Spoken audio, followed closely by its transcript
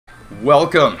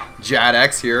Welcome,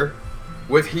 JADX here,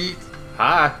 with Heat.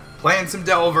 Hi. Playing some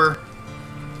Delver.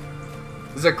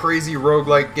 This is a crazy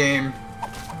roguelike game.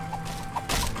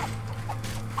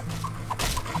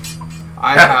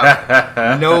 I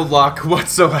have no luck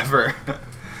whatsoever.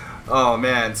 Oh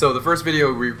man, so the first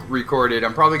video we recorded,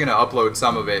 I'm probably going to upload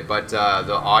some of it, but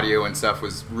the audio and stuff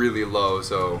was really low,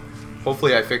 so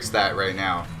hopefully I fixed that right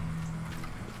now.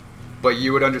 But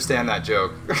you would understand that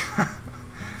joke.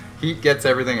 Heat gets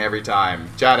everything every time.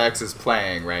 JADX is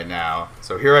playing right now.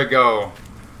 So here I go.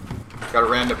 Got a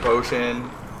random potion.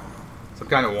 Some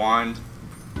kind of wand.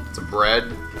 Some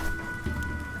bread.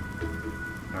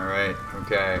 Alright,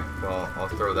 okay. Well, I'll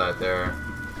throw that there.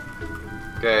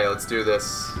 Okay, let's do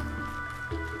this.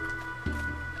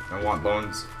 Don't want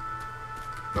bones.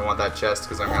 Don't want that chest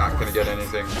because I'm not going to get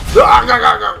anything.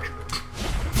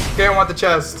 Okay, I want the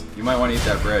chest. You might want to eat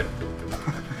that bread.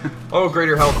 Oh,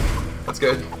 greater health. That's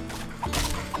good.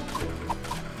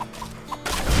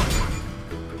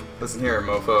 Listen here,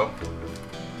 mofo.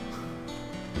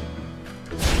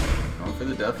 Going for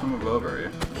the death from above, are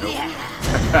you? Nope.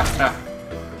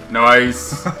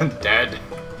 Nice. Dead.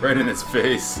 Right in his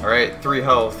face. Alright, 3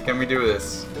 health. Can we do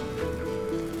this?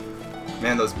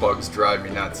 Man, those bugs drive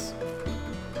me nuts.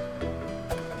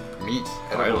 Meat.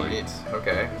 Edible meat.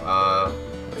 Okay.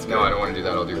 No, I don't want to do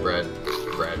that. I'll do bread.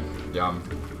 Bread. Yum.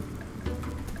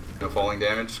 No falling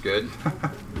damage. Good. I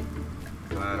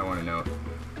don't want to know.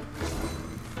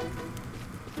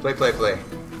 Play, play, play.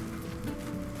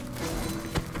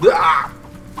 Ah!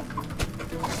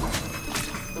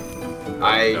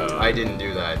 I didn't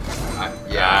do that.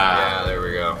 Yeah, there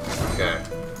we go. Okay.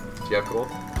 Do you have gold?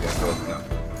 Do you have gold? No.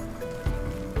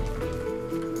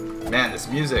 Man, this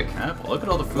music. Yeah, well, look at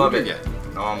all the food Love you it. get.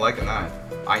 Oh, I'm liking that.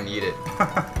 I need it.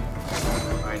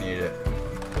 I need it.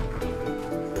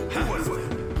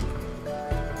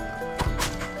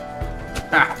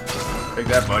 Ha! Take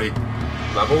that, buddy.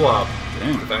 Level up.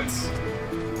 Dang. Defense.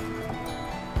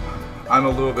 I'm a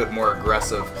little bit more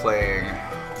aggressive playing,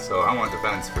 so I want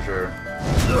defense for sure.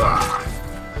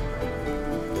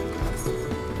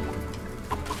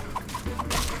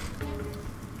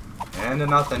 And a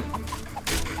nothing.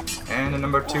 And a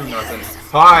number 2 nothing.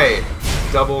 Hi!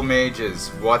 Double mages.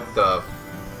 What the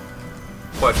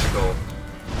fudgicle.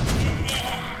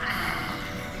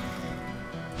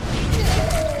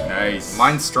 Nice.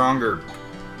 Mine's stronger,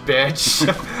 bitch.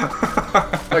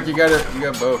 Look, you got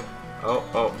both.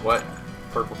 Oh, what?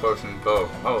 Purple potion bow.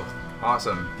 Oh,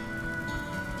 awesome.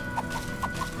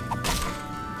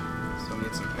 Still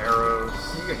need some arrows.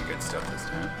 You getting good stuff this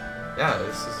time. Yeah,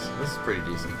 this is pretty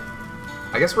decent.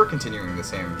 I guess we're continuing the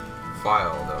same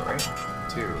file though, right?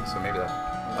 Too. So maybe that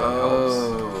helps.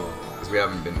 Because we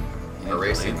haven't been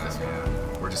erasing this. Yeah,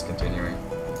 we're just continuing.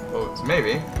 Oh, so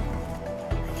maybe.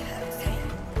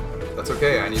 That's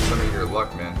okay. I need some of your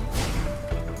luck, man.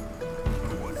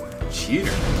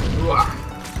 Cheater.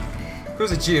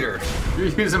 Who's a cheater? You're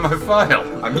using my file.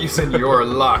 I'm using your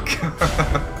luck.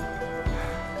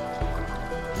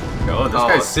 No, this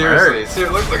guy's seriously.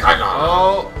 smart. Look like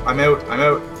oh, I'm out. I'm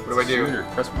out. What do I do? Shooter.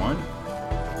 Press 1.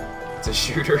 It's a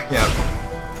shooter. Yeah.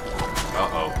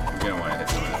 Uh-oh. You're gonna want to hit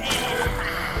someone.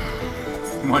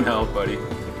 1 health, buddy.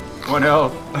 1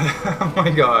 health. Oh my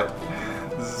god.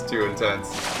 This is too intense.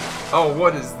 Oh,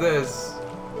 what is this?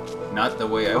 Not the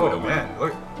way I would have man,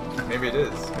 look. Maybe it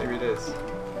is. Maybe it is.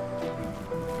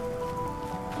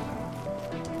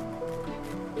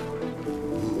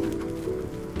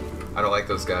 I don't like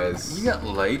those guys. You got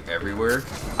light everywhere.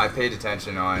 I paid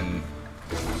attention on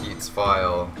Heat's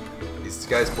file. These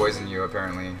guys poison you,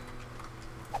 apparently.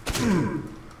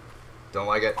 Don't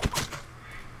like it.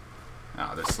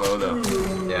 Oh, they're slow, though.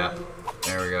 Yeah.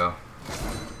 There we go.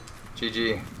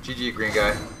 GG. GG, green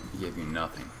guy. He gave you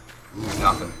nothing.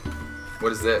 Nothing.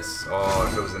 What is this? Oh,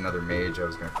 if it was another mage, I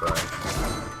was gonna cry.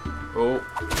 Oh.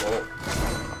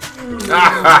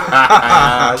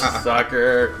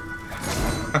 Sucker.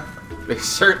 They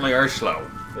certainly are slow.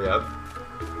 Yep.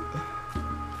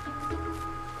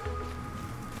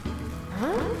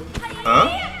 Huh?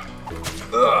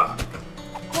 Ugh.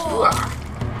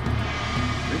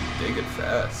 You're digging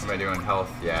fast. What am I doing? Health?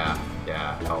 Yeah.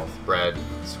 Yeah, health. Bread.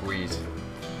 Sweet.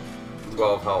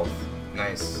 12 health.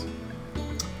 Nice.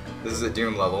 This is a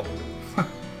Doom level.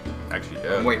 Actually,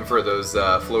 yeah. I'm waiting for those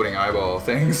floating eyeball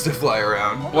things to fly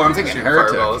around. Well, I'm thinking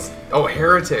Heretic. Fireballs. Oh,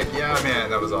 Heretic. Yeah, man,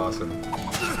 that was awesome.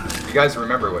 You guys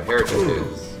remember what Heretic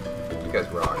is. You guys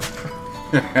rock.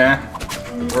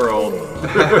 We're old.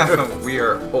 We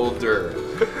are older.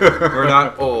 We're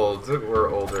not old. We're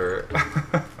older.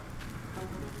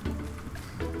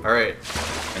 Alright.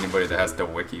 Any anybody that has to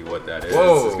wiki what that is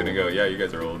Whoa. is gonna go, yeah, you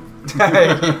guys are old.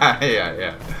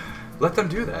 yeah. Let them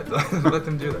do that. Let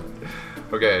them do that.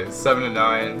 Okay, 7 and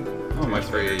 9. Oh, 2, much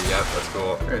 3. better. Yep, that's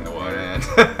cool. Right in the water. And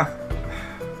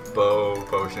bow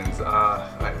potions.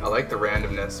 I like the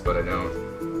randomness, but I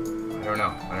don't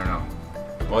know.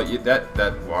 Well,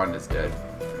 that wand is dead.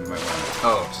 You might want to...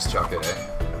 Oh, just chuck it,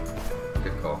 eh?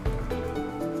 Good call.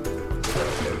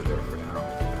 Get it there for now.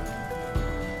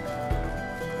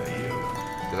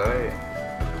 Did I?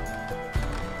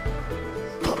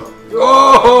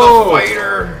 Oh! The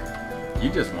fighter! You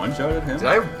just one-shotted him? Did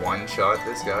I one-shot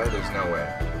this guy? There's no way.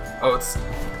 Oh, it's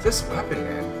this weapon,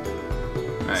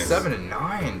 man. Nice. 7 and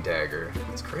 9 dagger.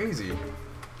 That's crazy.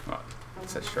 Well,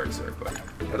 it's a short sword, but...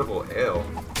 Edible ale.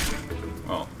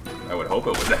 Well, I would hope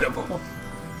it was edible.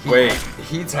 Wait.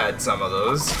 He's had some of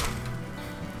those.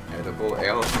 Edible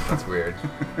ale? That's weird.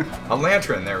 A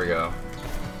lantern, there we go.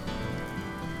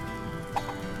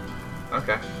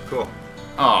 Okay, cool.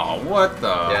 Oh, what the?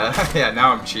 Yeah,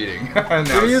 now I'm cheating. Now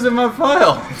You're using my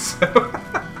file. it's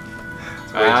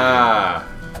Ah.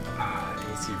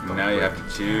 AC Now you have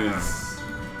to choose.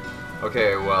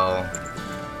 Okay, well.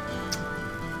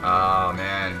 Oh,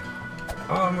 man.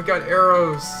 Oh, we got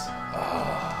arrows.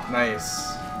 Oh,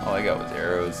 Nice. all I got was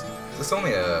arrows. Is this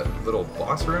only a little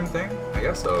boss room thing? I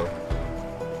guess so.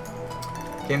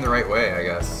 Came the right way, I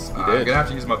guess. You I'm did. gonna have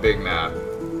to use my big map.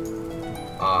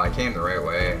 I came the right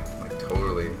way. Like,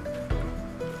 totally.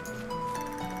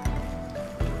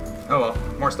 Oh well,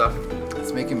 more stuff.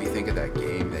 It's making me think of that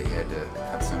game that you had to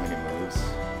have so many moves.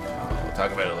 We'll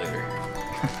talk about it later.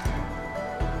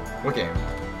 What game?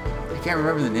 I can't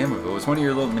remember the name of it. It was one of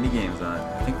your little mini games on,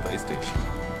 I think, PlayStation.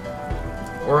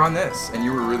 Or on this, and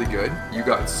you were really good. You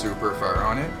got super far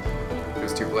on it. It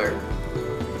was 2-player.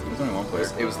 It was only one player.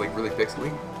 It was like really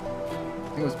pixely. I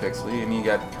think it was Pixely, and you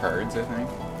got cards, I think.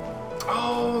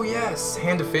 Oh yes,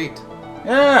 Hand of Fate.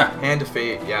 Yeah! Hand of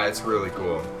Fate. Yeah, it's really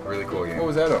cool. Really cool game. What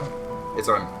was that on? It's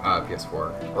on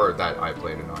PS4, or that I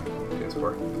played it on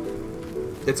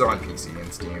PS4. It's on PC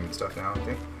and Steam and stuff now, I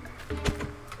think.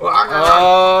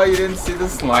 Oh, you didn't see the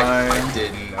slime. I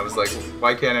didn't. I was like,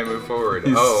 why can't I move forward?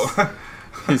 He's- Oh.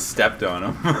 You stepped on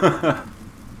him.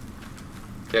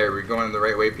 Okay, are we going the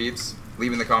right way, peeps?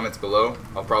 Leave in the comments below.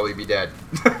 I'll probably be dead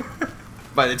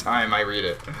by the time I read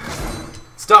it.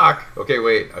 Stock! Okay,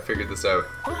 wait. I figured this out.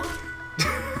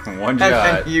 One And shot.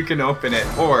 then you can open it.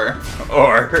 Or...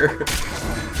 Oh,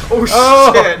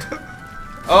 Oh, shit!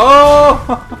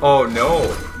 Oh! Oh,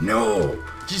 no. No!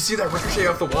 Did you see that ricochet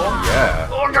off the wall? Yeah.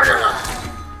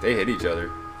 Oh, They hit each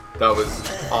other. that was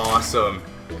awesome.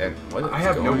 And what is I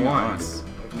have no going on? wands.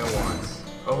 I have no wands.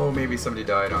 Oh, maybe somebody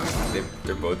died on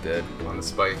They're both dead. the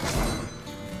spike.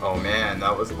 Oh man,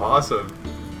 that was awesome.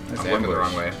 That's I'm looking the ambush.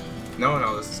 wrong way.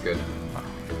 No, this is good.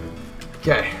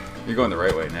 Okay. You're going the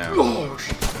right way now. Oh,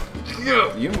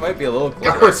 yeah. You might be a little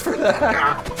close for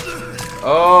that.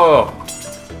 Oh!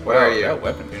 What Wow, are you? that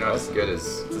weapon You're not as awesome. good as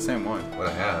It's the same one. what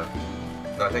I have.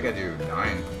 No, I think I do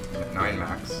 9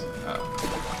 max. Oh.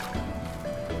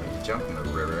 Jump in the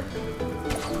river.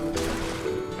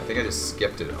 I think I just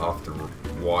skipped it off the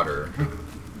water.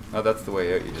 Oh, that's the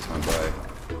way out. You just went by.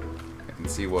 I can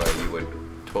see why you would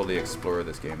totally explore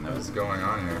this game, though. What's going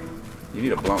on here? You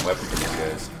need a blunt weapon for these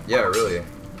guys. Yeah, really.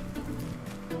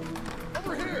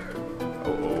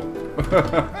 Oh.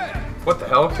 What the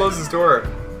hell? Close this door.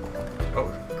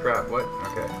 Oh, crap. What?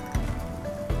 Okay.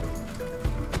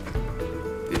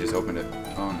 They just opened it.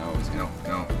 Oh, no. It's No.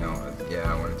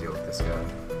 Yeah, I want to deal with this guy.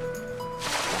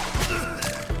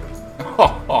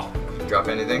 Oh. Drop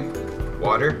anything?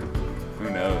 Water? Who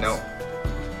knows? No.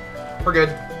 We're good.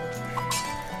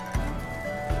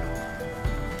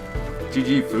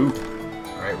 GG, foo.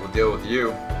 Alright, we'll deal with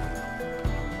you.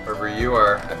 Wherever you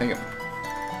are. I think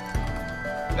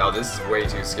No, this is way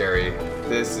too scary.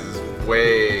 This is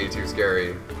way too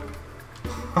scary.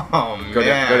 Oh, man. Go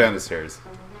down the stairs.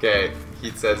 Okay,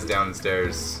 Heat says down the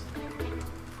stairs.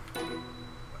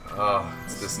 Oh,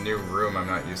 it's this new room I'm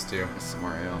not used to. There's some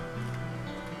more ale.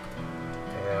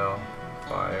 Ale,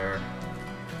 fire,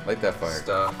 Light that fire.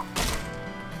 stuff.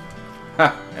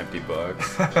 Ha! Empty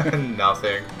box.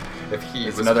 Nothing. If Heat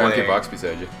There's was another playing, empty box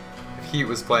beside you. If Heat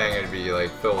was playing, it'd be like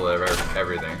filled with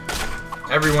everything.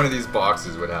 Every one of these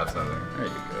boxes would have something. There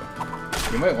you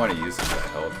go. You might want to use some of that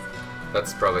health.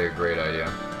 That's probably a great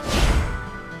idea.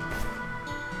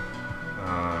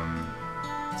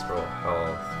 Scroll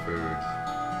health, food.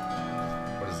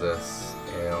 What is this?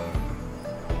 Ale.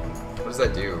 What does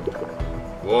that do?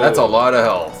 Whoa. That's a lot of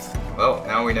health. Well,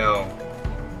 now we know.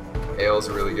 Ales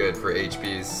are really good for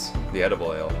HPs. The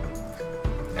edible ale.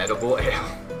 Edible ale.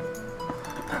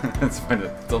 That's fine.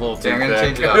 It's a little too Yeah, I'm gonna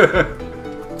thick. change it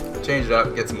up. Change it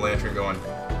up, get some lantern going.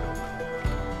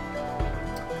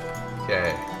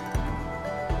 Okay.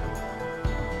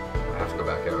 I have to go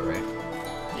back out, right?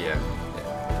 Yeah.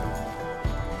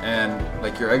 And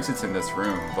like your exit's in this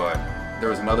room, but there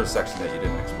was another section that you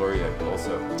didn't explore yet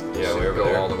also. Yeah, way over go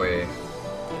there. all the way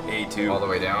A2. all the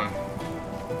way down.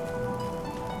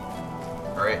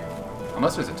 Alright.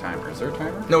 Unless there's a timer. Is there a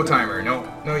timer? No timer.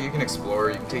 No, you can explore.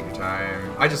 You can take your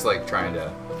time. I just like trying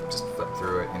to just flip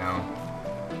through it, you know.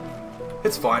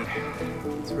 It's fun.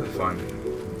 It's really fun.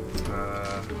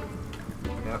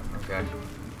 Yep. Okay.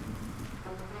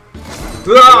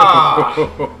 Ah!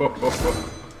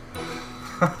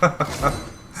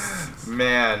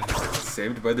 Man.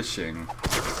 Saved by the shing.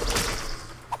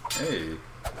 Hey.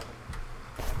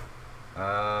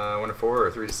 1 to 4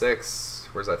 or 3 to 6.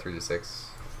 Where's that 3 to 6?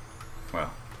 Well,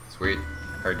 Sweet.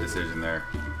 hard decision there.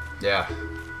 Yeah.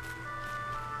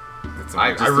 That's I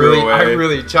something just threw away.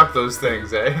 really chuck those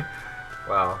things, eh?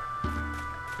 Wow.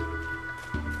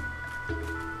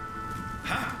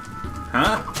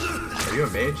 Huh? Are you a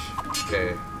mage?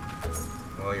 Okay.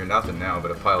 Well, you're nothing now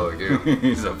but a pile of goo.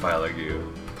 He's a pile of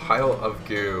goo. Pile of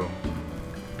goo.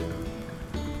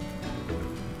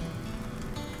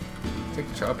 Take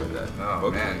a chop at that. Oh,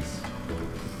 Okay. man.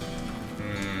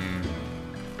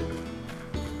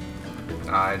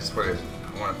 I just want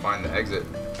to find the exit.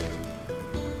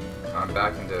 I'm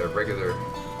back into regular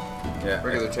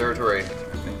territory. I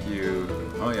think you...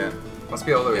 Oh, yeah. Must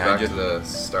be all the way Behind back you. to the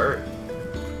start.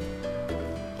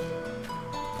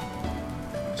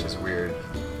 Which is weird.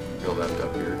 Go left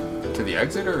up here. To the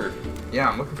exit, or...? Yeah,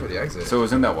 I'm looking for the exit. So it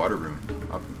was in that water room.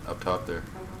 Up top there.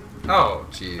 Oh,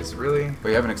 jeez, really? But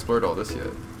you haven't explored all this yet.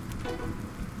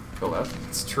 Go left?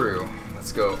 It's true.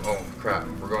 Let's go. Oh, crap.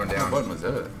 We're going down. What button was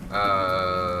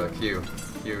that? Q.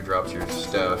 Q drops your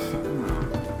stuff.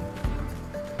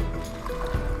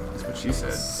 That's what she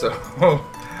said. So,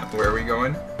 where are we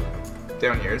going?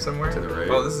 Down here somewhere? To the right.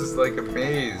 Oh, this is like a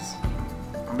maze.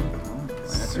 Oh,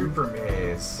 Super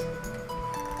maze.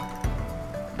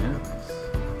 Yes.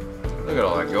 Look at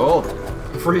all that gold.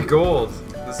 Free gold.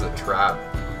 This is a trap.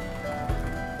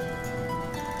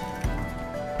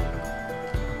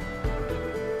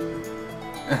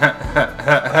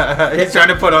 He's trying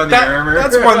to put on the armor.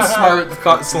 That's one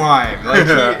smart slime.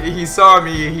 Like he saw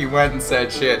me, he went and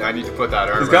said, "Shit, I need to put that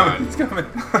armor He's coming. on." He's coming.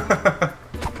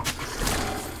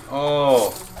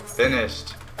 Oh,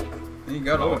 Finished. you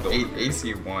got all the gold.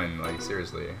 AC1, like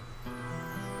seriously.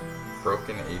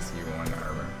 Broken AC1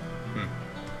 armor.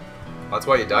 That's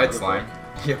why you died, slime.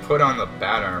 You put on the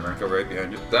bad armor. Go right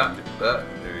behind you. That.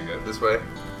 There you go. This way.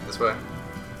 This way.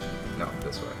 No,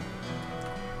 this way.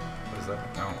 What is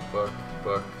that? No,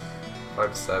 book.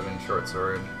 5-7, short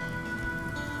sword.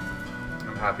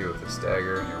 I'm happy with the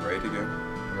stagger. You're right again.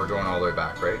 And we're going all the way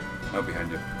back, right? No, behind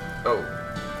you. Oh,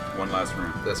 One last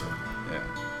room. this one. Yeah.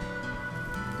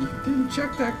 You didn't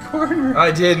check that corner. I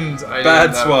didn't.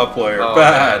 Bad swap player. Oh,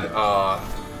 Bad.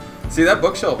 Man. See, that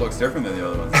bookshelf looks different than the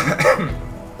other ones.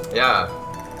 Yeah.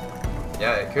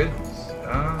 Yeah, it could.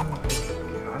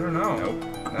 I don't know. Nope.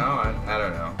 No, I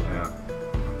don't know.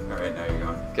 Yeah. Alright, now you're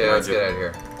gone. Okay, let's get out of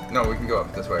here. No, we can go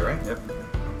up this way, right? Yep.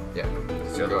 Yeah.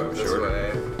 Still Go up this shorter.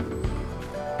 way.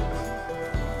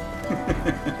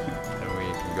 And we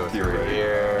can go You're through right.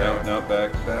 here. No,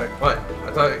 back. What?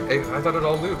 I thought it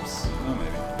all loops. Oh,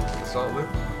 maybe. It's all loop.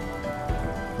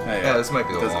 Hey, Yeah, this might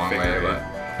be the doesn't long figure way, it. but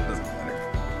Doesn't matter.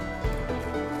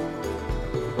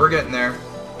 we're getting there.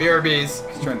 BRBs.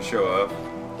 He's trying to show off.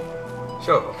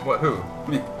 Show what? Who?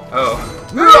 Me. Oh.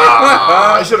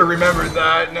 Ah, I should have remembered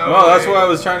that. No. Well, that's way. why I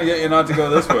was trying to get you not to go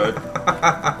this way.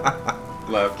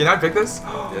 Left. Can I pick this?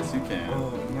 Yes, you can.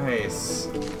 Oh, nice.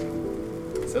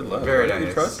 I said left. Very Why do nice.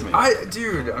 you trust me?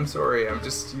 Dude, I'm sorry. I'm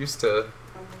just used to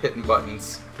hitting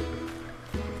buttons.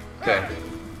 Okay.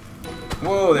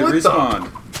 Whoa, they What the-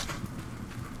 respawned.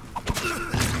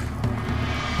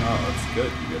 Oh, that's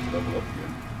good. You get to level up again.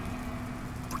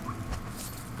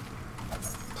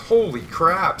 Holy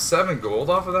crap! 7 gold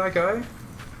off of that guy.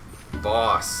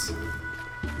 Boss.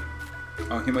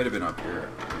 Oh, he might have been up here.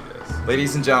 Yes.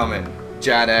 Ladies and gentlemen,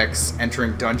 JADX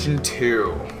entering Dungeon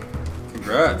 2.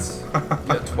 Congrats. You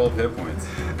got 12 hit points.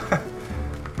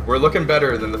 We're looking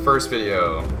better than the first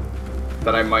video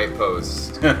that I might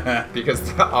post because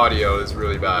the audio is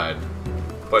really bad,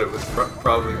 but it was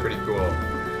probably pretty cool.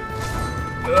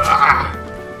 Ah!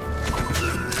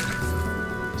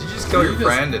 Did you just kill your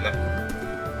friend and then...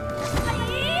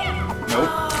 Nope.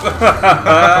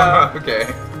 Okay.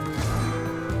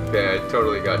 Okay, I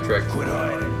totally got tricked. Quit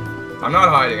hiding. I'm not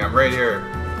hiding, I'm right here.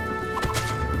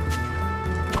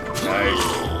 Nice.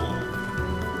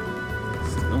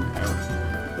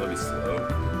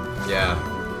 Yeah.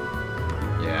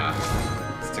 Yeah.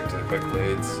 Stick to the quick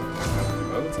blades.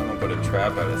 Oh, someone put a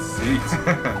trap at a seat.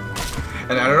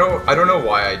 And I don't know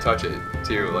why I touch it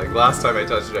too. Like last time I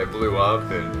touched it, I blew up,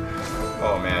 and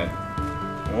oh man.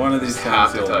 One of these Just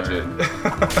times have to touch it. Is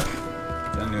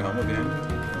that a new helmet behind you?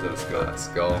 Is that a skull?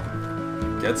 Skull.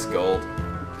 Get skulled.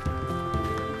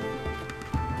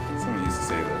 Someone used to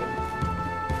say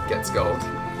that. Get skulled.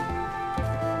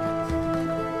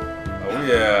 Oh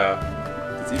yeah.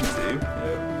 Does he even save?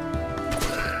 Yeah.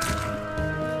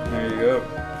 There you go.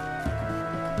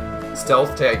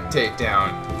 Stealth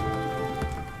takedown.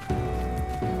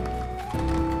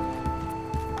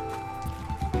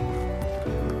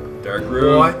 Dark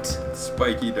room. What?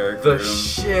 Spiky dark The room.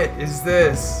 shit is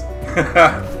this?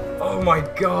 Oh my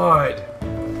god.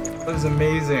 That is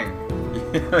amazing.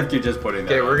 Like you're just putting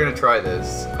that. Okay, we're gonna try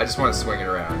this. I just want to swing it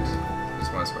around.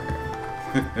 Just want to swing it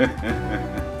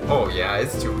around. Oh yeah,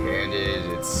 it's two-handed.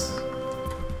 It's...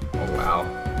 Oh wow.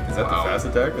 Is that the fast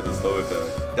attack or the slow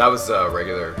attack? That was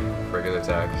regular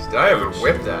attack. Did I ever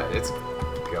whip that? It's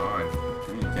gone.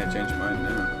 You can't change your mind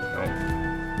now.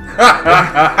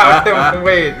 Nope.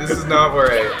 Wait, this is not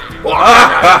where I...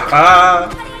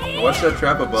 What's that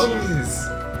trap above? Jeez.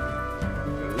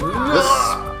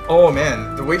 Oh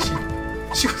man, the way she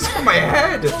was on my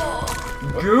head.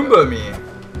 Goomba me.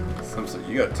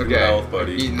 You got 2 Okay, health,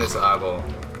 buddy. I'm eating this eyeball.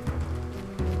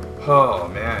 Oh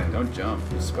man. Don't jump.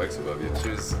 There's spikes above you.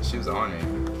 She was on me.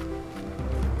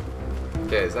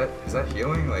 Okay, is that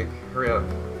healing? Like, hurry up.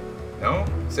 No?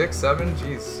 6, 7?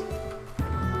 Jeez.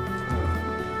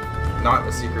 Not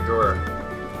a secret door.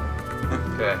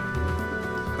 Okay.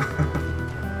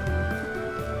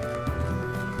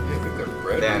 Yeah, I think that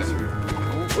bread Man. is...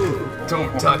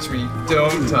 Don't touch me.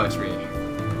 Don't touch me.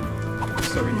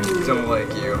 So we can... Don't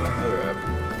like you. Another app.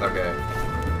 Okay.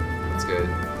 That's good.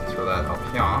 Throw that up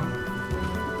here.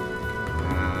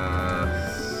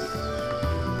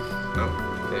 Nope.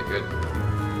 Okay, good.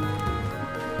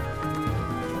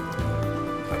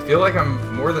 I feel like I'm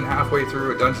more than halfway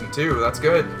through a dungeon 2. That's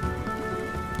good.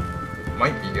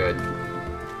 Might be good.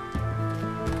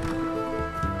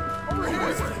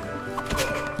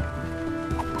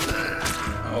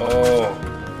 Oh.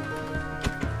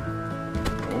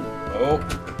 Oh.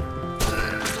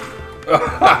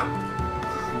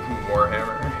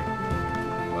 Warhammer.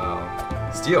 Wow.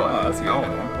 Steel that's a good helmet.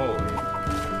 one. Holy.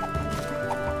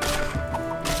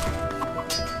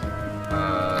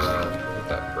 Get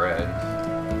that bread.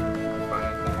 Find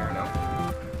anything here? No.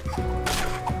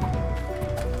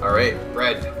 Alright,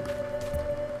 bread.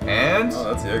 And Oh,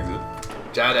 that's the exit.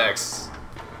 JADX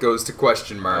goes to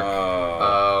question mark.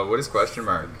 What is question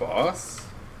mark? Boss?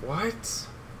 What?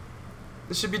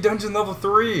 This should be dungeon level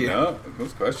 3. No, it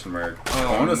goes question mark.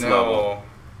 Oh, Bonus no. level.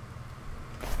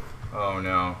 Oh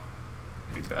no.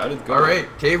 Be bad, it's good. Alright,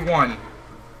 cave 1.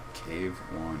 Cave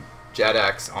 1.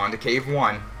 JADX, on to cave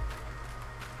 1.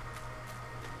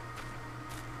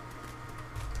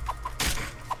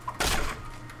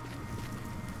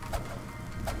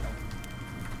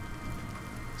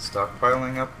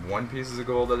 Stockpiling up 1 piece of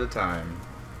gold at a time.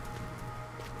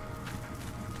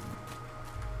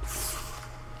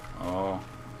 Oh.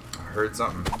 I heard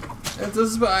something. It's a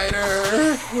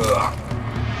spider! Ugh.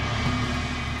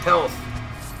 Health.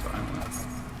 Finally.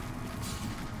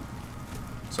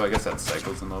 So I guess that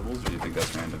cycles in levels, or do you think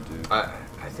that's random too?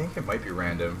 I think it might be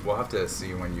random. We'll have to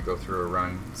see when you go through a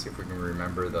run. See if we can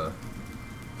remember the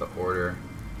order.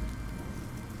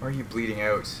 Why are you bleeding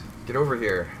out? Get over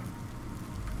here.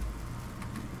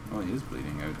 Oh, he is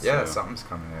bleeding out. Yeah, so something's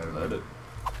coming out of let it. it.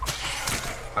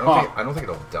 I don't think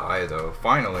it'll die though.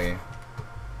 Finally.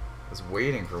 I was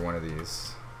waiting for one of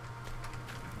these.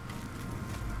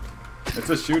 It's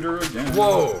a shooter again.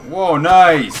 Whoa! Whoa,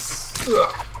 nice!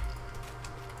 Ugh.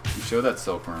 You show that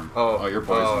silkworm. Oh, you're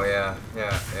poisoned. Oh, yeah.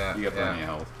 You got plenty of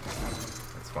health.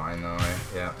 That's fine though,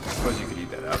 yeah. I suppose you could eat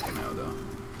that apple now, though.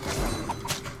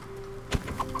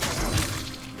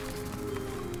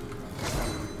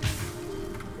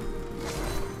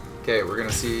 Okay, we're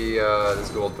gonna see this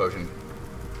gold potion.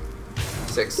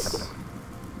 6.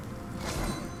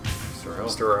 Restore health.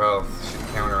 Restore health. Should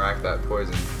counteract that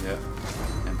poison. Yeah.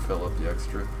 And fill up the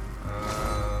extra.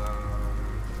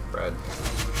 Bread.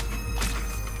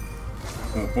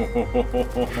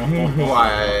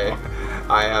 Why?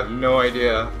 I have no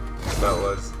idea what that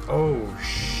was. Oh,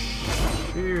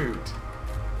 shoot.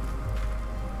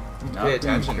 Not Pay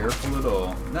attention. being careful at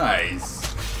all.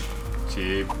 Nice.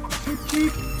 Cheap. Cheap,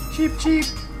 cheap. Cheap, cheap.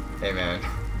 Hey, man.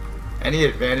 Any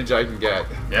advantage I can get.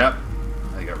 Yep.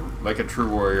 Like a true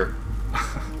warrior.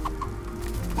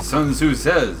 Sun Tzu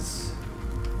says,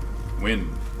 win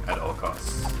at all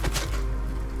costs.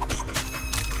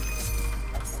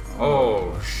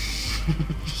 Oh,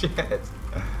 shit.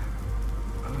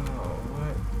 Oh,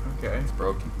 what? Okay. It's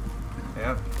broken.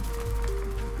 Yep.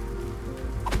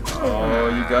 Oh,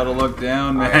 you gotta look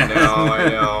down, man. I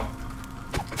know.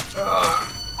 Oh,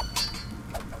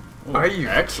 Are you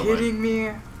excellent. kidding me?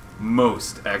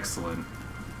 Most excellent.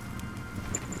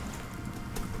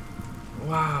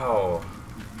 Wow.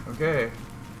 Okay.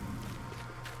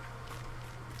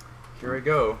 Here we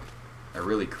go. I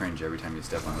really cringe every time you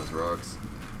step on those rocks.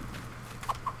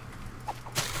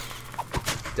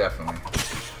 Definitely.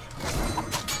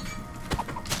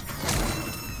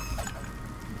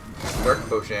 Dark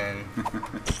potion.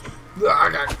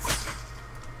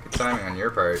 Good timing on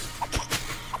your part.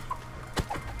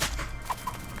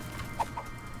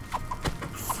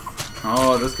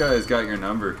 Oh, this guy's got your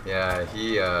number. Yeah,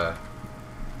 he Oh,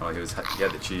 he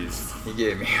had the cheese. he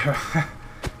gave me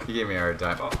he gave me a hard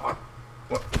time. Oh,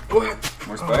 what?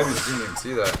 More Oh, spiders. I didn't even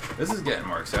see that. This is getting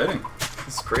more exciting.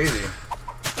 This is crazy.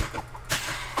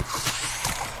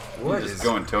 What Just is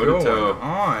going toe to toe.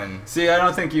 on? See, I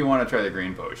don't think you want to try the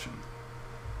green potion.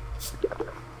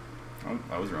 Oh,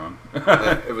 I was wrong.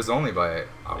 It was only by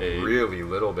a Eight. really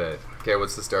little bit. Okay,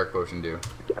 what's this dark potion do?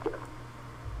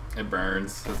 It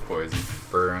burns. It's poison.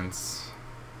 Burns.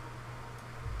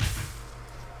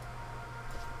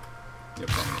 You have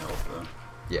plenty of health, though.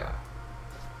 Yeah.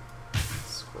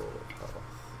 Scroll health.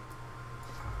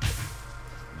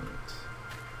 Neat.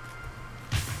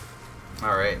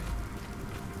 Alright.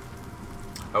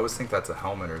 I always think that's a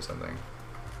helmet or something.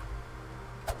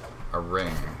 A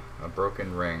ring. A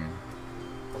broken ring.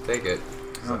 I'll take it.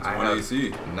 Oh, it's I one have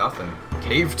AC. nothing.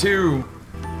 Cave 2!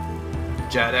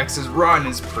 JADX's run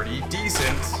is pretty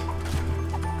decent.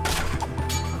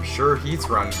 I'm sure Heat's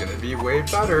run's gonna be way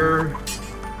better.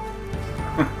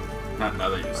 Not now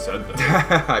that you said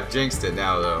that. I've jinxed it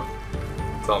now, though.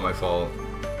 It's all my fault.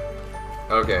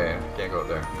 Okay, can't go up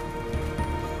there.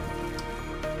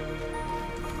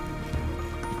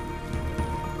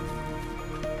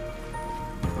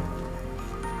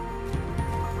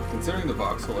 Considering the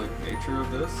voxel-like nature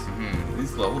of this,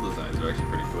 these level designs are actually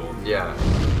pretty cool. Yeah.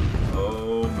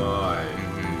 Oh my.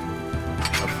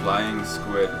 A flying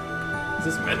squid. Is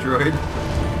this Metroid?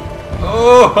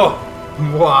 Oh!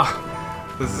 Wow.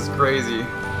 This is crazy.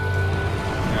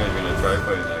 Now you're gonna try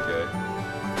fighting that guy.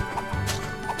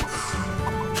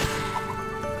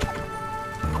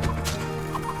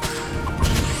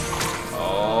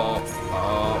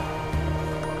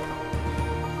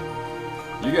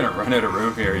 You're gonna run out of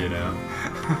room here, you know.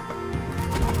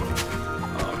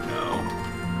 Oh no.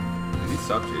 Did he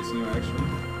stop chasing you actually?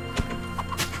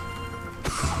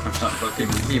 I'm not looking.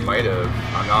 He might have.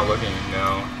 I'm not looking,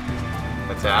 no.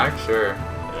 Attack? Sure.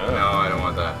 Yeah. No, I don't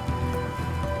want that.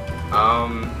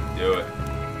 Do it.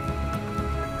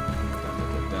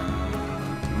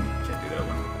 Can't do that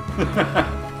one.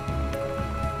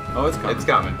 Oh, it's coming. It's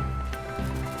coming.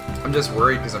 I'm just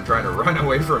worried because I'm trying to run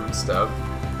away from stuff. I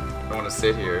don't want to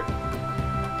sit here.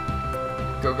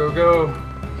 Go, go, go.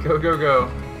 Go, go, go.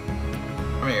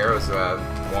 How many arrows do I have?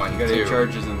 One, You got 2. 8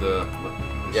 charges in the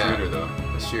shooter, though.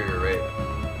 The shooter, right.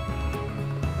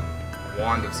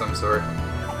 Wand of some sort.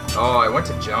 Oh, I went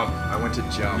to jump.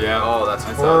 Yeah, Oh, that's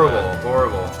I saw horrible. that.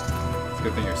 Horrible. It's a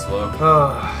good thing you're slow.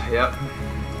 Oh, yep.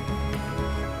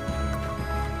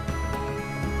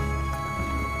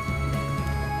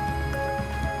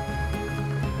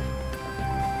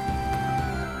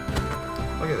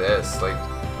 Look at this. Like,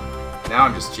 now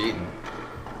I'm just cheating.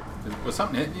 Was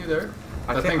something hitting you there?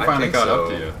 I That think- thing I finally think caught so. up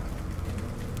to you.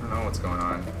 I don't know what's going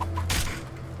on.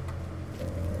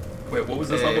 Wait, what was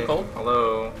this Hey, level called?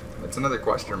 Hello. It's another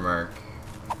question mark.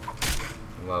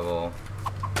 Level.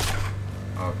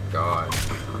 Oh god.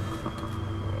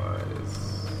 What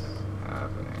is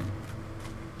happening?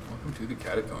 Welcome to the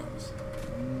catacombs.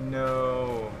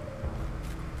 No.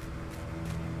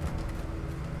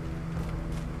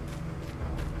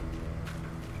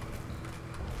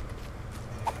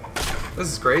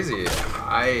 This is crazy. It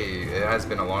has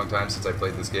been a long time since I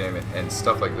played this game, and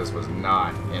stuff like this was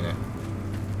not in it.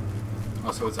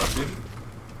 Oh, so it's up to you?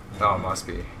 Oh, it must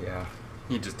be. Yeah.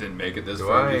 You just didn't make it this Do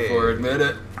far I- before, admit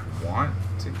it. Want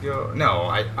to go? No,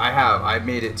 I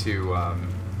made it to.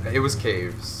 It was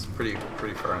caves. Pretty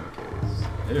far in the caves.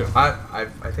 Ew. I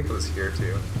think it was here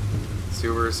too.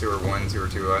 Sewer 1, Sewer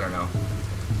 2. I don't know.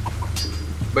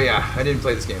 But yeah, I didn't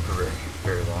play this game for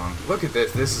very long. Look at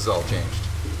this. This is all changed.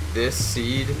 This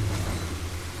seed.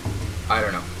 I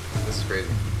don't know. This is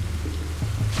crazy.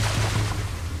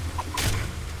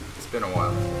 It's been a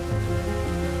while.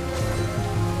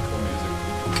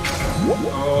 Cool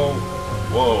music. Oh,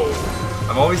 whoa.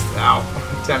 I'm always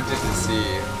tempted to see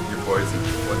You're poisoned.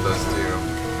 what those do.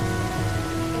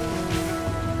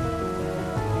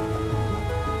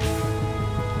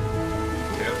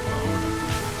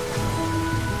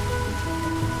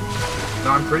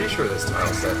 No, I'm pretty sure this tile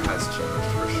set has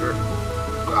changed for sure. You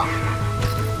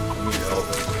need help.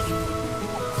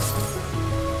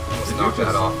 Almost knocked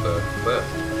that off the cliff.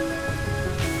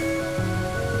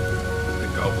 The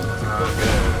goblin is I'm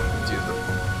gonna do the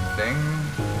thing.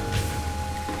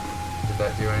 Did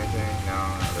that do anything? No,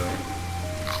 not really.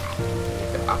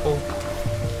 The apple.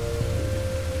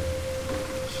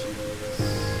 Cheese.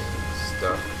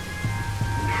 Stuff.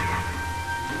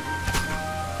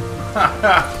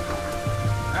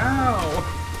 Ow!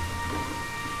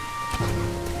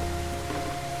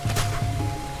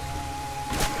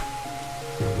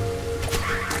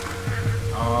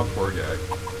 Oh, poor guy.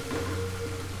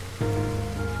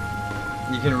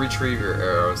 You can retrieve your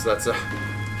arrows. That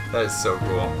is so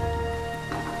cool.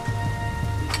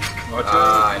 Watch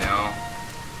out. I know.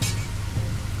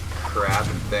 Crap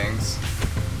and things.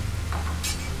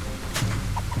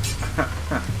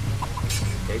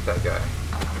 Hate that guy.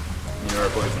 You are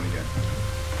poison again.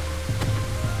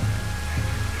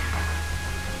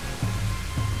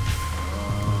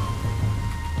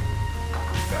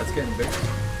 That's getting bigger.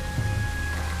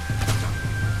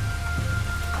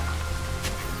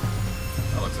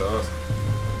 That looks awesome.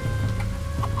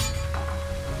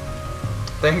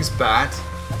 Thanks, Bat,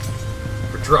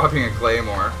 for dropping a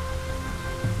claymore.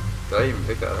 Did I even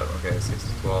pick that up? Okay, 6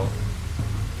 to 12.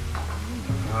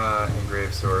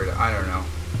 Engraved sword. I don't know.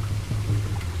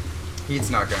 Heat's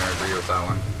not gonna agree with that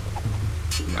one.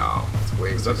 No, it's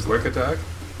way Is too that the slow. quick attack?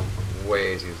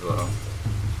 Way too slow.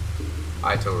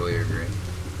 I totally agree.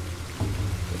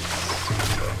 It's super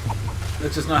slow.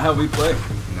 That's just not how we play.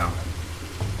 No.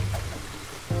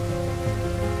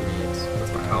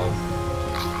 That's my health.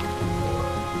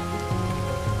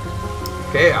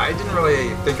 Okay, I didn't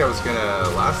really think I was gonna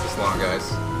last this long,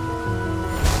 guys.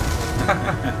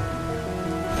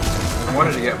 I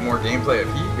wanted to get more gameplay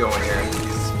of Heat going here, and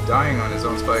he's dying on his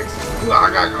own spikes.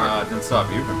 It didn't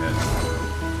stop you from hitting.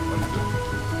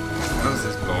 That was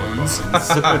his bones.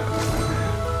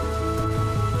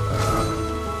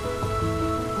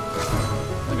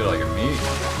 Look at it like a meat.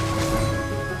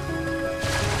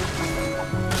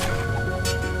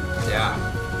 Yeah,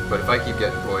 but if I keep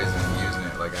getting poisoned and using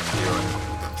it like I'm doing,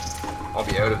 I'll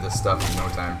be out of this stuff in no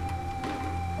time.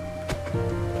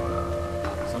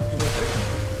 Something to take.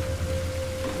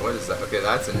 What is that? Okay,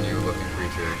 that's a new looking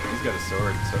creature. He's got a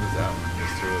sword, so does that one.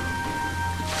 There's two of them.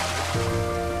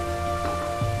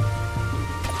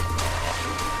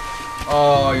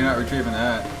 Oh, you're not retrieving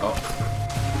that. Oh,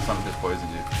 something just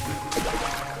poisoned you.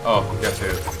 Oh, got two.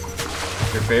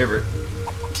 Your favorite.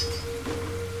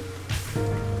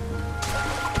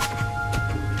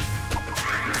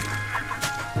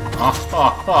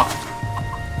 Oh.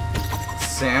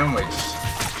 Sandwiched.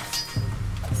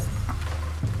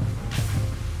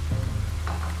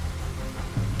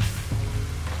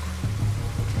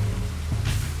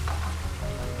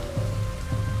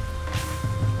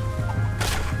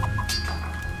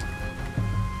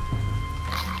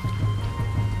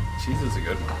 Cheese is a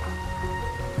good one.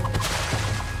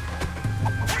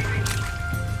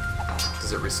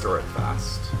 Does it restore it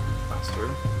faster?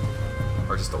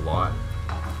 Or just a lot?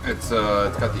 It's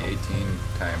got the 18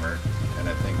 timer, and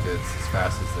I think it's as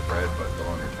fast as the bread, but the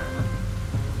longer timer.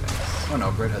 Thanks. Oh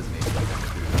no, bread has an 18 timer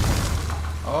too.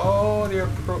 Oh, the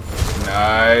appro.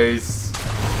 Nice.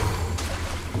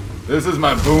 This is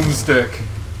my boomstick.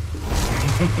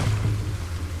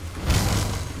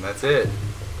 And that's it.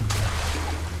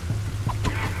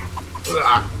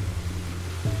 Ugh.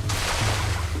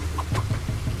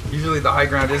 Usually the high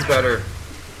ground is better.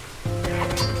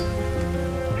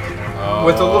 Oh,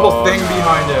 With a little thing no.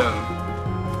 behind him.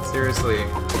 Seriously.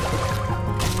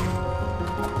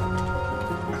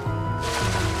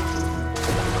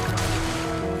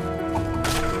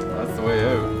 That's the way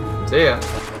out. See ya.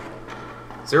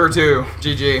 0-2.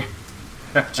 GG.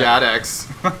 JADX.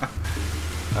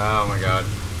 Oh my god.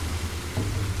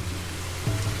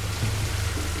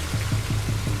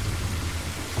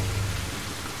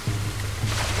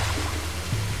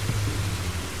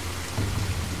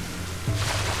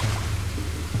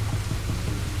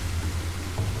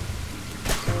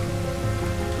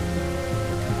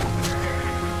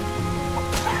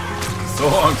 So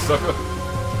long, sucker.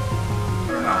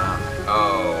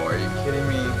 Oh, are you kidding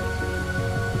me?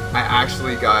 I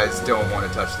actually, guys, don't want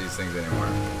to touch these things anymore.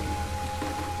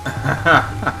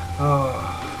 Oh.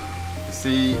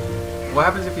 See, what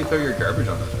happens if you throw your garbage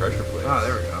on those pressure plates? Oh,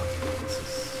 there we go.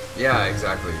 Yeah,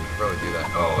 exactly. You can probably do that.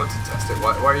 Oh, let's test it.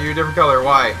 Why are you a different color?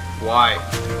 Why? Why?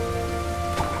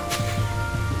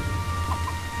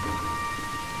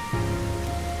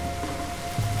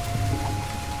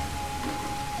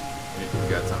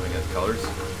 You got something against colors?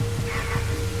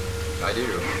 I do.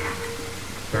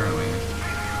 Apparently.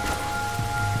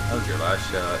 That was your last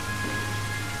shot.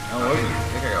 No, it I wasn't.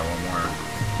 think I got one more.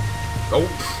 Oh!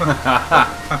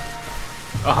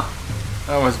 Oh,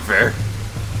 that was fair.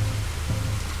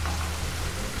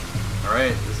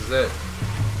 Alright, this is it.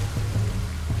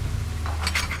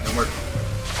 No more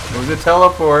It was a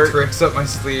teleport. tricks up my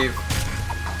sleeve.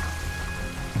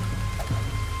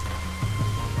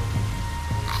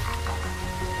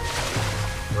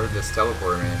 Where did this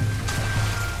teleport me?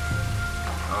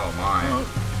 Oh my. Oh,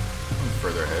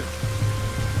 further ahead.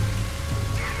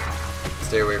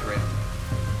 Stay away from me.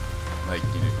 Like,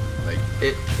 you know, like,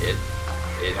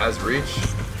 It has reach.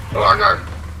 Oh my god!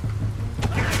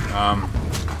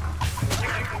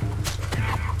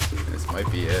 this might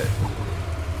be it.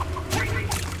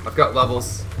 I've got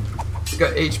levels. I've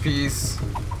got HPs.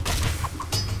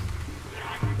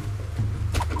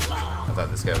 I thought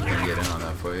this guy was gonna get in on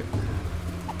that fight.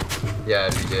 Yeah,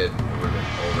 if you did, it would have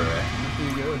been over it. Here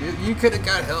you go, dude. You could have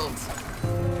got health.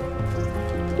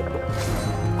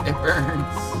 It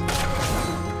burns.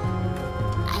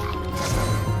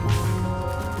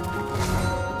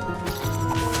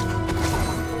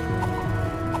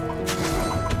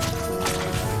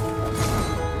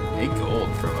 Hey,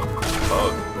 gold from a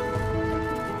bug.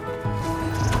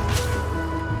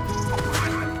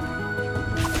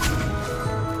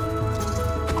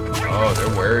 Oh,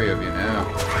 they're wary of you now.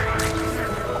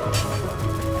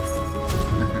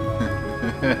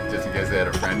 Just in case they had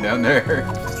a friend down there.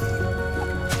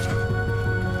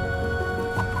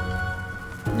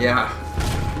 Yeah.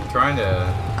 I'm trying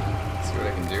to see what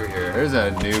I can do here. There's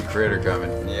a new critter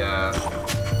coming. Yeah.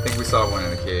 I think we saw one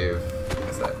in the cave.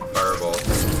 It's that fireball.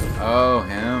 Oh,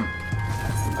 him.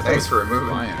 Thanks for removing.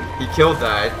 flying. He killed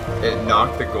that. It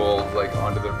knocked the gold like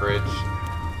onto the bridge.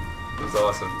 It was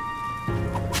awesome.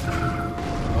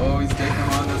 Oh, he's taking him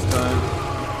on this time.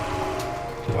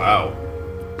 Wow.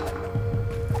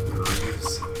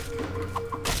 Greaves.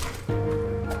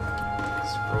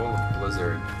 Scroll of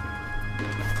Blizzard.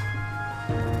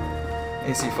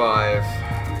 AC5.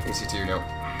 AC2, nope.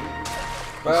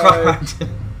 Bye.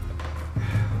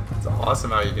 It's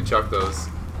awesome how you can chuck those.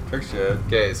 Trick shot.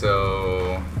 Okay,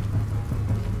 so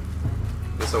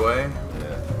this away,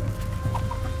 Yeah,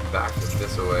 back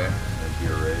this away. that'd be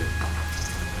alright.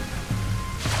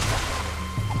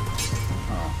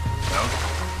 Oh. No?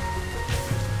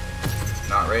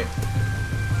 Not right?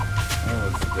 Oh,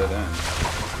 it's a dead end.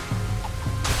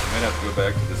 You might have to go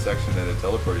back to the section that it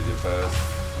teleported you past.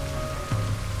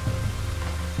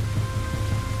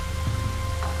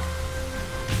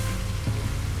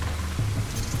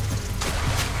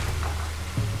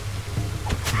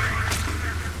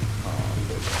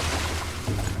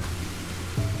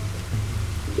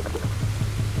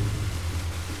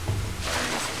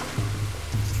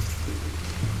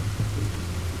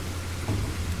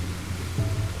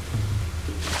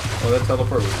 Oh, that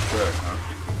teleport was a trick, huh?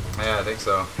 Yeah, I think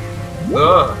so.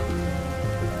 Ugh!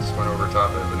 Just went over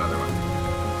top of another one.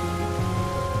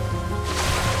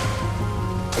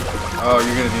 Oh,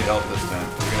 you're gonna need help this time.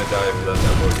 You're gonna die if you let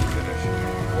that loading finish.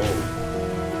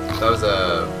 Whoa. That was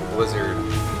a blizzard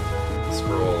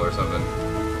scroll or something.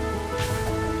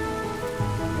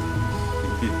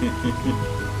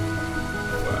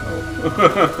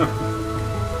 Wow.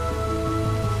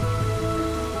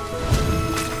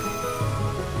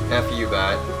 F you,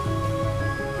 bat.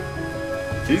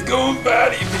 He's going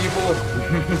batty, people!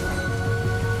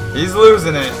 He's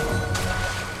losing it.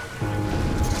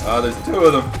 Oh, there's two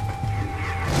of them.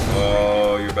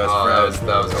 Oh, your best Oh, friend.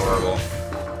 that was horrible.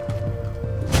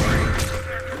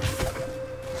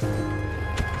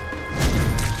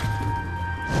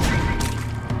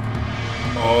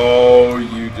 Oh,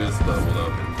 you just leveled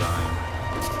up in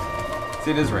time.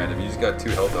 See, it is random. You just got two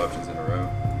health options in a row.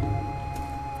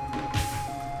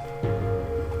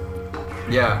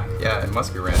 Yeah, it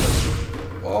must be random.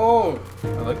 Oh, I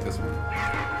like this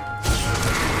one.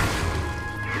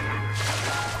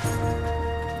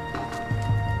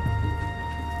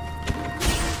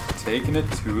 Taking it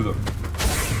to them.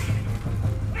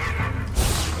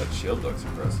 That shield looks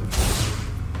impressive.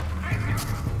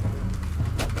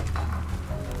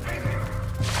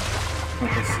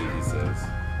 Let's see, he says.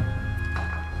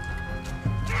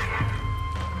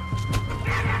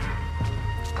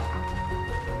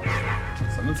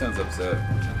 Someone sounds upset.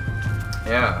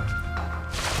 Yeah.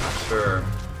 Sure.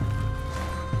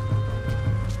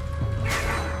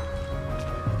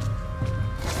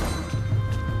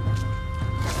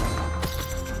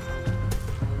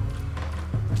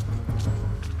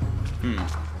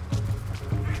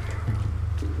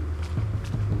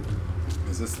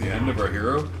 Is this the end of our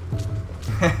hero?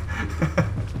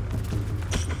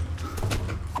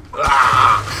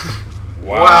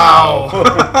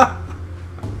 Wow.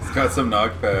 It's got some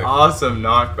knockback. Awesome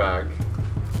knockback.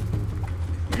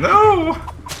 No!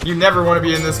 You never want to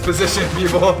be in this position,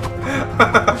 people.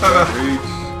 Got reach.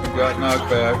 He got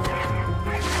knockback.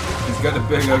 He's got a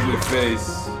big ugly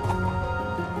face.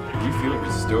 You feel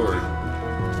restored.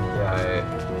 Yeah,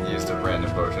 I used a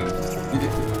random potion.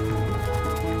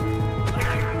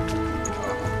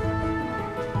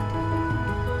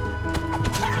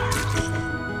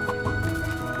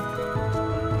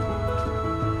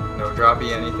 No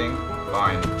droppy anything?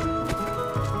 Fine.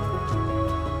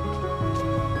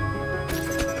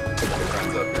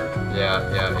 Friends up here.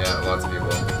 Yeah, lots of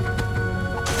people.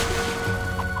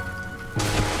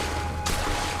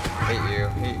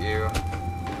 Hate you.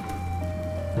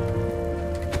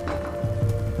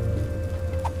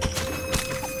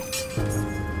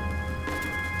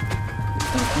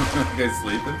 You guys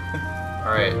sleeping?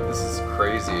 Alright, this is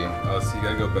crazy. Oh, so you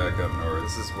gotta go back up north.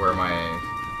 This is where my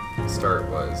start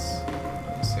was.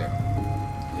 Let's see.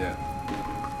 Yeah.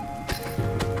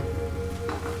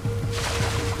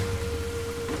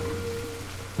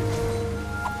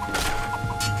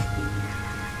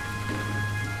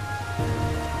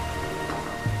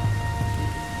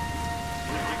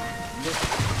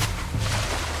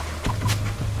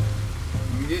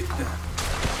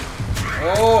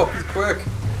 Oh, he's quick.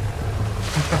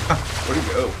 Where'd he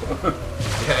go?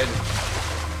 Dead.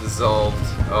 Dissolved.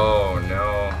 Oh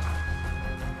no.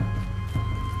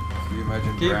 Can you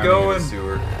imagine Keep drowning going. in a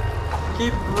sewer?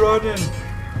 Keep running.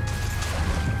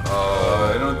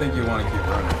 Oh. I don't think you want to keep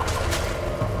running.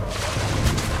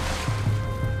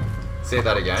 Say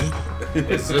that again.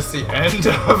 Is this the end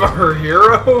of our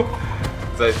hero?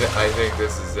 'Cause I think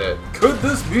this is it. Could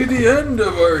this be the end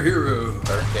of our hero?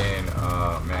 Arcane.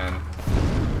 Oh man.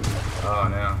 Oh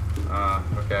no.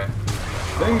 Okay.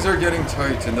 Things are getting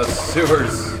tight in the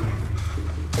sewers.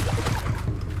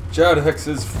 JADX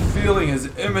is feeling his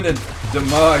imminent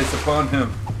demise upon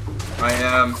him. I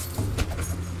am.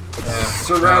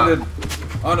 Surrounded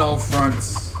on all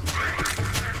fronts,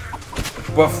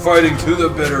 but fighting to the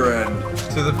bitter end.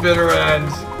 To the bitter end.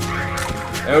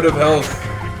 Out of health.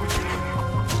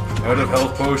 Out of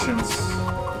health potions.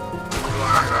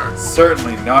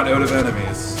 Certainly not out of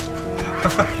enemies.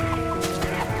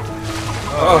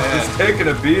 Oh, man. he's taking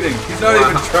a beating. He's not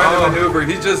even trying to maneuver,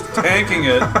 he's just tanking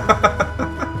it.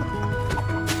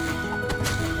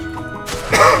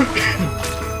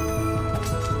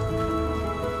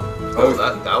 Oh,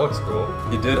 that looks cool.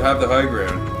 He did have the high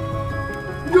ground.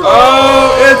 No!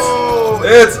 Oh,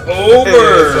 it's over.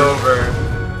 It's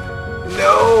over.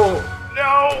 No!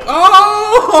 No!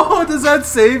 Oh, does that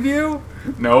save you?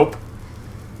 Nope.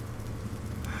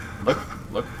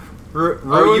 Look.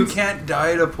 Oh, you can't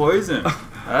die to poison.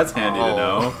 That's handy to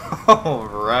know. All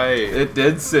right. It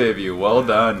did save you. Well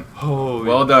done. Holy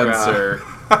well done, crap. sir.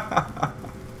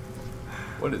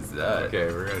 What is that? Okay,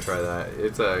 we're gonna try that.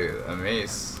 It's a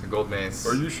mace, a gold mace.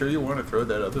 Are you sure you want to throw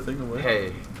that other thing away?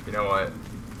 Hey, you know what?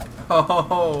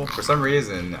 Oh. For some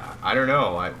reason, I don't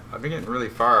know. I've been getting really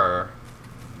far.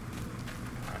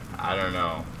 I don't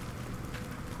know.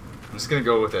 I'm just gonna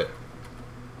go with it.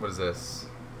 What is this?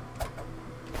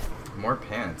 More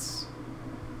pants.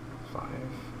 5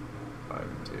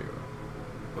 and 2.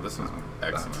 Well, this one's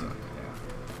That's- excellent.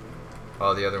 Yeah.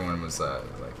 Well, the other one was like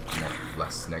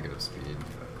less negative speed,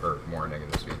 or more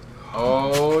negative speed.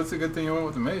 Oh, it's a good thing you went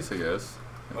with the mace, I guess.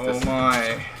 If Oh this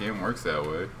my! game works that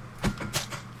way.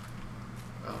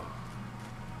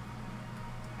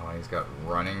 Oh, he's got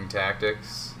running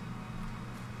tactics.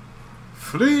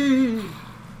 Flee!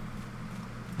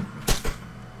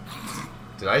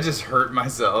 Did I just hurt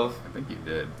myself? I think you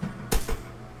did.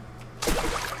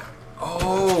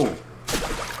 Oh!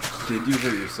 Did you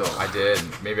hurt yourself? I did.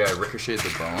 Maybe I ricocheted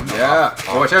the bone. Yeah.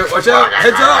 Oh, Watch out! Watch out!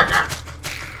 Heads up!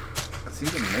 See,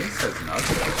 the mace has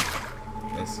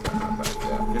nothing. It's not bad,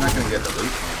 yeah. You're not gonna get the loot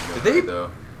from it, Did they-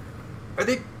 though. Are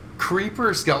they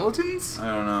creeper skeletons? I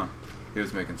don't know. He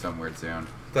was making some weird sound.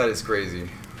 That is crazy.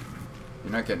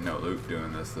 You're not getting no loot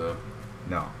doing this, though.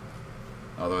 No.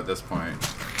 Although at this point...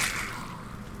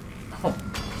 Oh,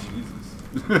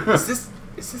 Jesus.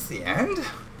 Is this the end?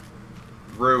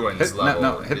 Ruins Hit, level.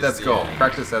 no, hit is that the skull. end.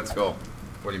 Practice that skull.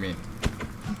 What do you mean?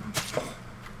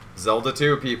 Zelda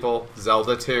 2, people.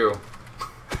 Zelda 2.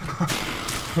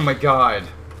 Oh my god.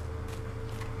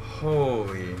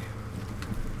 Holy.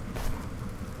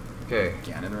 Okay.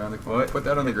 Cannon around the corner. What? Put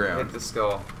that on the Hit ground. the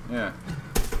skull. Yeah.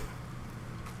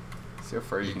 See how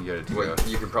far you can get it to What, go.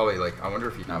 you can probably, like, I wonder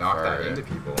if you can Not knock far, that yeah. into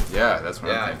people. Yeah, that's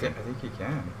what Yeah, I'm I thinking. think you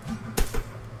can.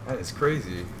 That is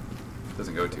crazy.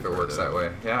 Doesn't go too If far. it works though. that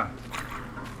way. Yeah.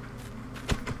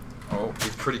 Oh,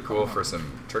 Keep pretty cool for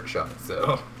some trick shots,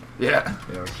 though. Yeah.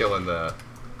 You know, killing the...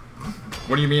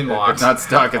 What do you mean locked? It's not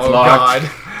stuck, it's oh, locked.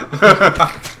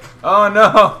 God. Oh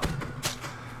no!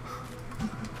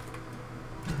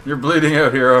 You're bleeding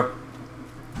out, hero.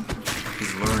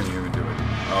 He's luring you into it.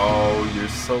 Oh, you're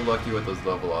so lucky with those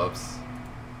level ups.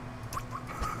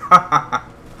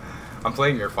 I'm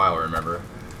playing your file, remember?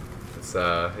 It's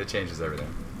it changes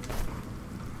everything.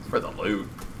 For the loot.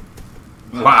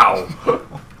 Wow.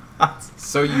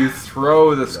 So you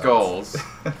throw the skulls.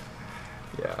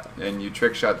 Yeah. And you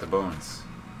trick shot the bones.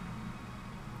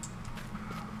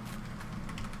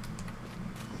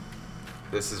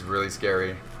 This is really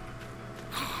scary.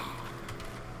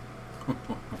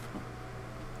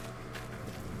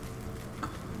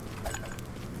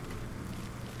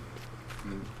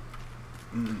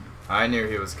 I knew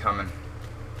he was coming.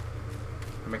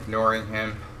 I'm ignoring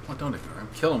him. Well, don't ignore him.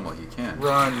 Kill him while you can.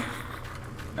 Run.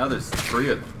 Now there's 3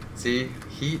 of them. See,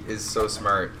 Heat is so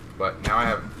smart, but now I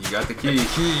have... You got the key.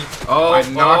 Oh, I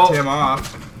knocked him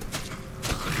off.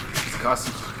 It's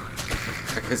costing...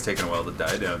 That guy's taking a while to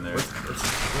die down there.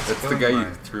 What's That's the guy you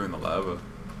threw in the lava.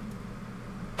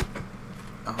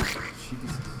 Oh,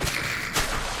 Jesus.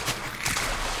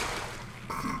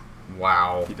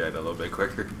 Wow. He died a little bit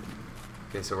quicker.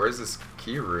 Okay, so where's this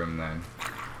key room then?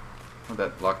 Oh,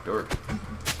 that locked door.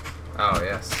 Oh,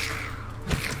 yes.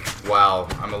 Wow,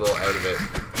 I'm a little out of it.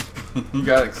 You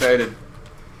got excited.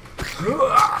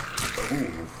 Ooh.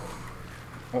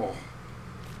 Oh.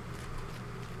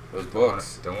 Those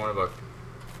books. Don't want a book.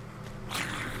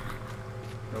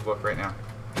 No book right now.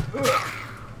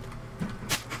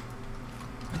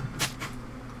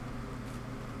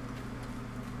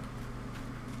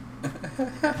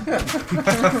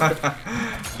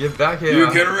 Get back here.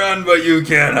 You can run, but you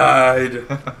can't hide.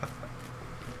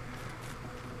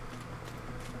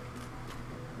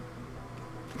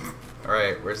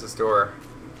 Alright, where's this door?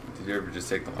 Did you ever just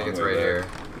take the long way I think it's right back? here.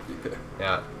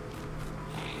 Yeah.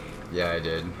 Yeah, I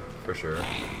did. For sure.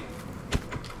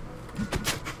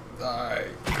 Die.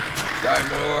 Die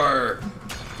more.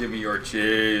 Give me your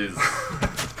cheese.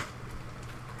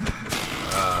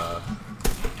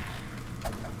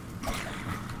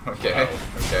 Okay.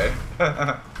 Okay.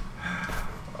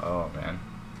 Oh, man.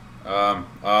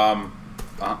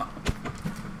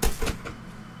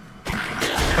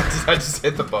 Did I just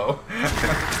hit the bow?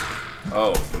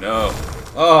 Oh, no.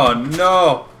 Oh,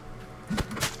 no.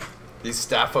 These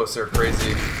Staphos are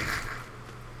crazy.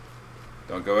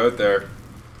 Don't go out there.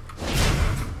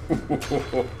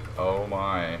 Oh,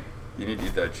 my. You need to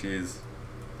eat that cheese.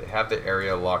 They have the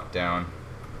area locked down.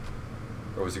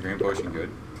 Or was the green potion good?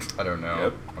 I don't know.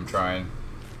 Yep. I'm trying.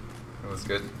 It was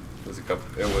good. It was a couple.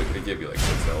 It gave you like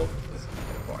 6 health.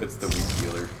 It's the weak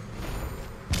healer.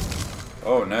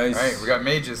 Oh, nice. Alright, we got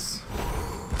mages.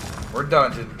 We're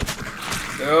dungeon.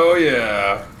 Oh,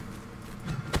 yeah.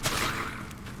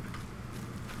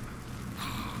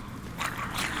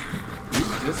 You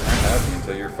just aren't happy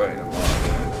until you're fighting a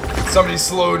boss. Somebody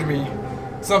slowed me.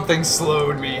 Something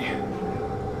slowed me.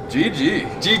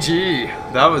 GG.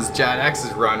 GG. That was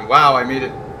JADX's run. Wow, I made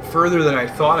it further than I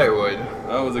thought I would.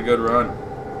 That was a good run.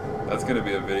 That's going to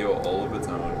be a video all of its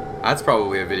own. That's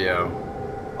probably a video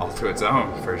all to its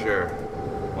own, for sure.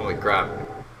 Holy crap.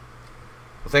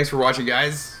 Well, thanks for watching,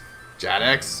 guys.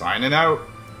 JADX signing out.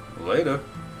 Later.